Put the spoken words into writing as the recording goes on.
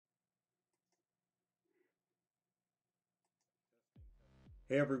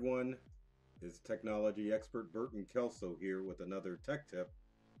Hey everyone, it's technology expert Burton Kelso here with another tech tip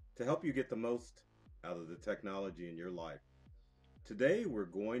to help you get the most out of the technology in your life. Today we're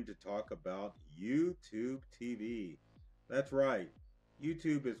going to talk about YouTube TV. That's right,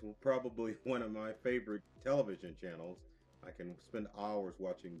 YouTube is probably one of my favorite television channels. I can spend hours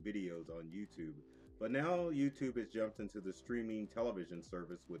watching videos on YouTube. But now YouTube has jumped into the streaming television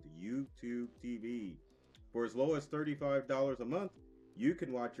service with YouTube TV. For as low as $35 a month, you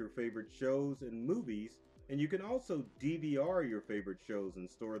can watch your favorite shows and movies, and you can also DVR your favorite shows and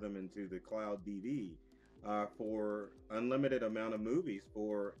store them into the cloud DV for unlimited amount of movies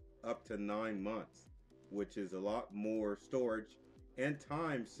for up to 9 months, which is a lot more storage and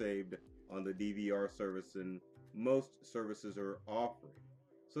time saved on the DVR service than most services are offering.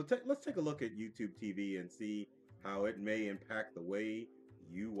 So let's take a look at YouTube TV and see how it may impact the way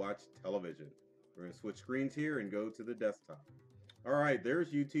you watch television. We're going to switch screens here and go to the desktop. All right,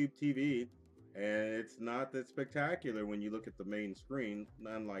 there's YouTube TV, and it's not that spectacular when you look at the main screen,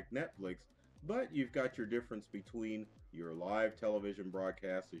 unlike Netflix, but you've got your difference between your live television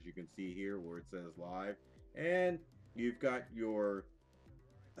broadcast, as you can see here where it says live, and you've got your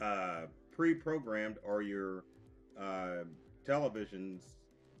pre-programmed or your uh, television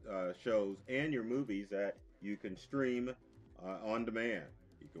shows and your movies that you can stream on demand.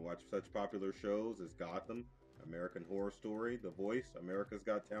 You can watch such popular shows as Gotham, American Horror Story, The Voice, America's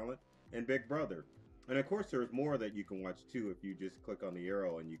Got Talent, and Big Brother. And of course, there's more that you can watch too if you just click on the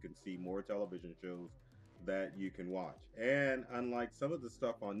arrow and you can see more television shows that you can watch. And unlike some of the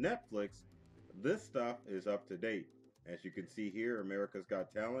stuff on Netflix, this stuff is up to date. As you can see here, America's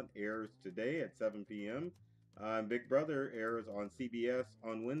Got Talent airs today at 7 p.m. Big Brother airs on CBS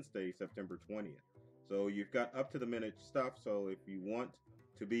on Wednesday, September 20th. So you've got up to the minute stuff. So if you want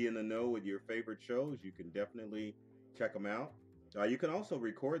to be in the know with your favorite shows, you can definitely check them out. You can also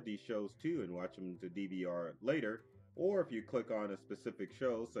record these shows too and watch them to DVR later. Or if you click on a specific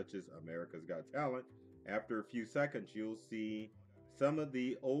show, such as America's Got Talent, after a few seconds, you'll see some of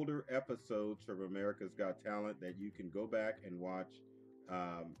the older episodes of America's Got Talent that you can go back and watch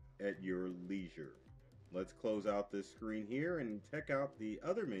at your leisure. Let's close out this screen here and check out the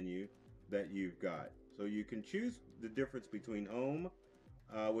other menu that you've got. So you can choose the difference between home,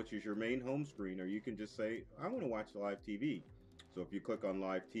 which is your main home screen, or you can just say, I want to watch live TV. So if you click on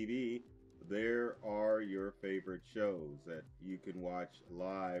live TV, there are your favorite shows that you can watch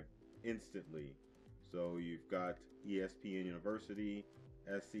live instantly. So you've got ESPN University,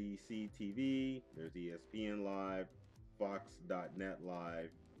 SEC TV, there's ESPN Live, Fox.net Live,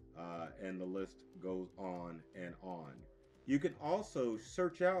 and the list goes on and on. You can also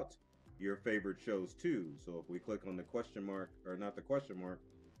search out your favorite shows too. So if we click on the question mark, or not the question mark,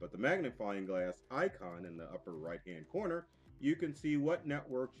 but the magnifying glass icon in the upper right hand corner, you can see what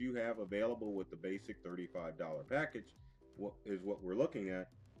networks you have available with the basic $35 package. What is what we're looking at.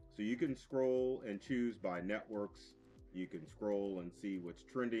 So you can scroll and choose by networks. You can scroll and see what's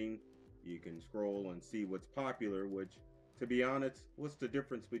trending. You can scroll and see what's popular, which, to be honest, what's the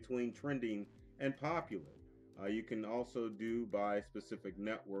difference between trending and popular? You can also do by specific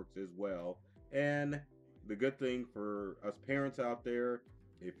networks as well. And the good thing for us parents out there,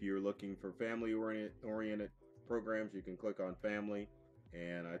 if you're looking for family oriented programs, you can click on family.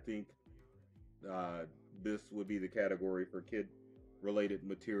 And I think this would be the category for kid related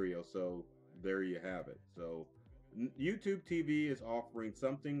material. So there you have it. So YouTube TV is offering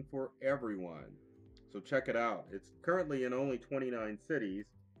something for everyone. So check it out. It's currently in only 29 cities,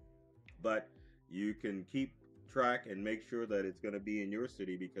 but you can keep track and make sure that it's going to be in your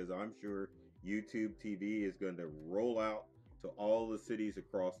city, because I'm sure YouTube TV is going to roll out to all the cities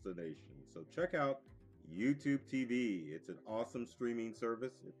across the nation. So check out YouTube TV. It's an awesome streaming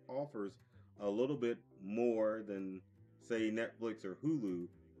service. It offers a little bit more than, say, Netflix or Hulu.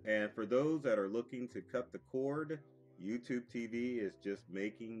 And for those that are looking to cut the cord, YouTube TV is just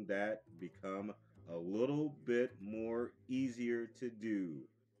making that become a little bit more easier to do.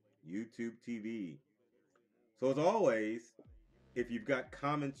 YouTube TV. So as always, if you've got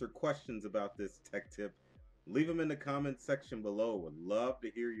comments or questions about this tech tip, leave them in the comments section below. Would love to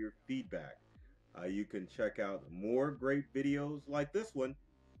hear your feedback. You can check out more great videos like this one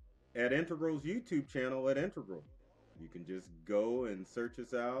at Integral's YouTube channel at Integral. You can just go and search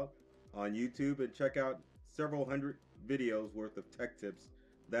us out on YouTube and check out several hundred videos worth of tech tips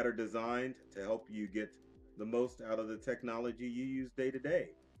that are designed to help you get the most out of the technology you use day to day.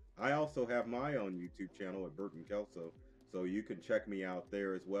 I also have my own YouTube channel at Burton Kelso, so you can check me out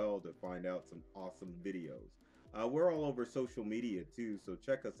there as well to find out some awesome videos. We're all over social media too, so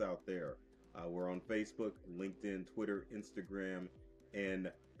check us out there. We're on Facebook, LinkedIn, Twitter, Instagram,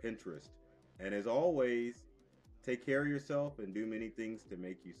 and Pinterest. And as always, take care of yourself and do many things to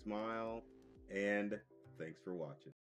make you smile. And thanks for watching.